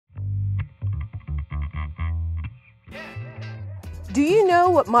Do you know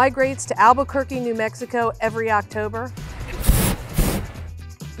what migrates to Albuquerque, New Mexico every October?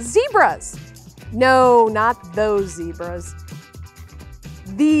 Zebras! No, not those zebras.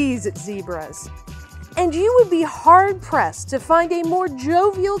 These zebras. And you would be hard-pressed to find a more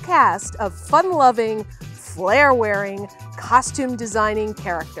jovial cast of fun-loving, flair-wearing, costume-designing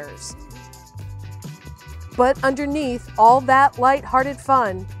characters. But underneath all that light-hearted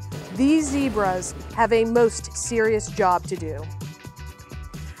fun, these zebras have a most serious job to do.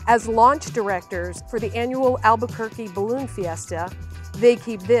 As launch directors for the annual Albuquerque Balloon Fiesta, they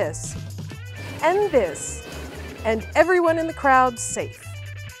keep this, and everyone in the crowd safe.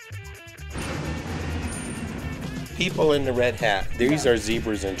 People in the red hat, these are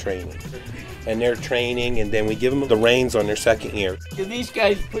zebras in training. And they're training, and then we give them the reins on their second year. Do these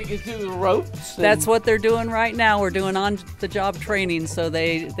guys put you through the ropes? That's what they're doing right now. We're doing on-the-job training. So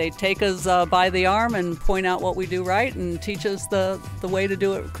they take us by the arm and point out what we do right and teach us the way to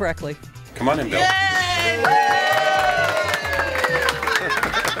do it correctly. Come on in, Bill.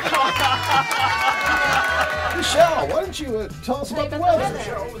 Michelle, why don't you tell us about the weather?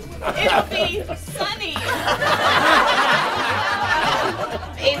 It'll be sunny.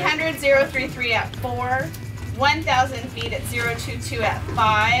 800-033 at 4, 1,000 feet at 022 at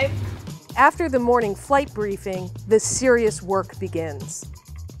 5. After the morning flight briefing, the serious work begins.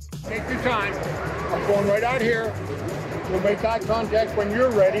 Take your time. I'm going right out here. We'll make eye contact when you're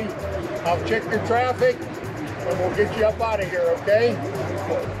ready. I'll check your traffic, and we'll get you up out of here, okay?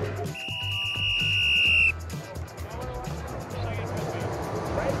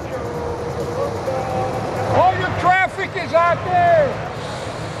 All your traffic is out there!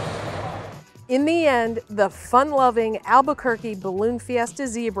 In the end, the fun-loving Albuquerque Balloon Fiesta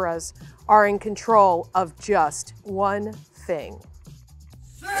zebras are in control of just one thing.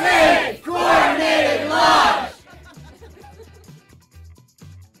 Safe, coordinated launch!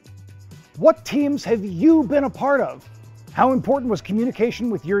 What teams have you been a part of? How important was communication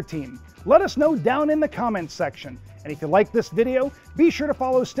with your team? Let us know down in the comments section. And if you like this video, be sure to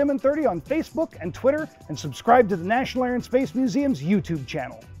follow STEM in 30 on Facebook and Twitter and subscribe to the National Air and Space Museum's YouTube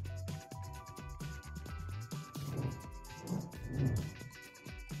channel.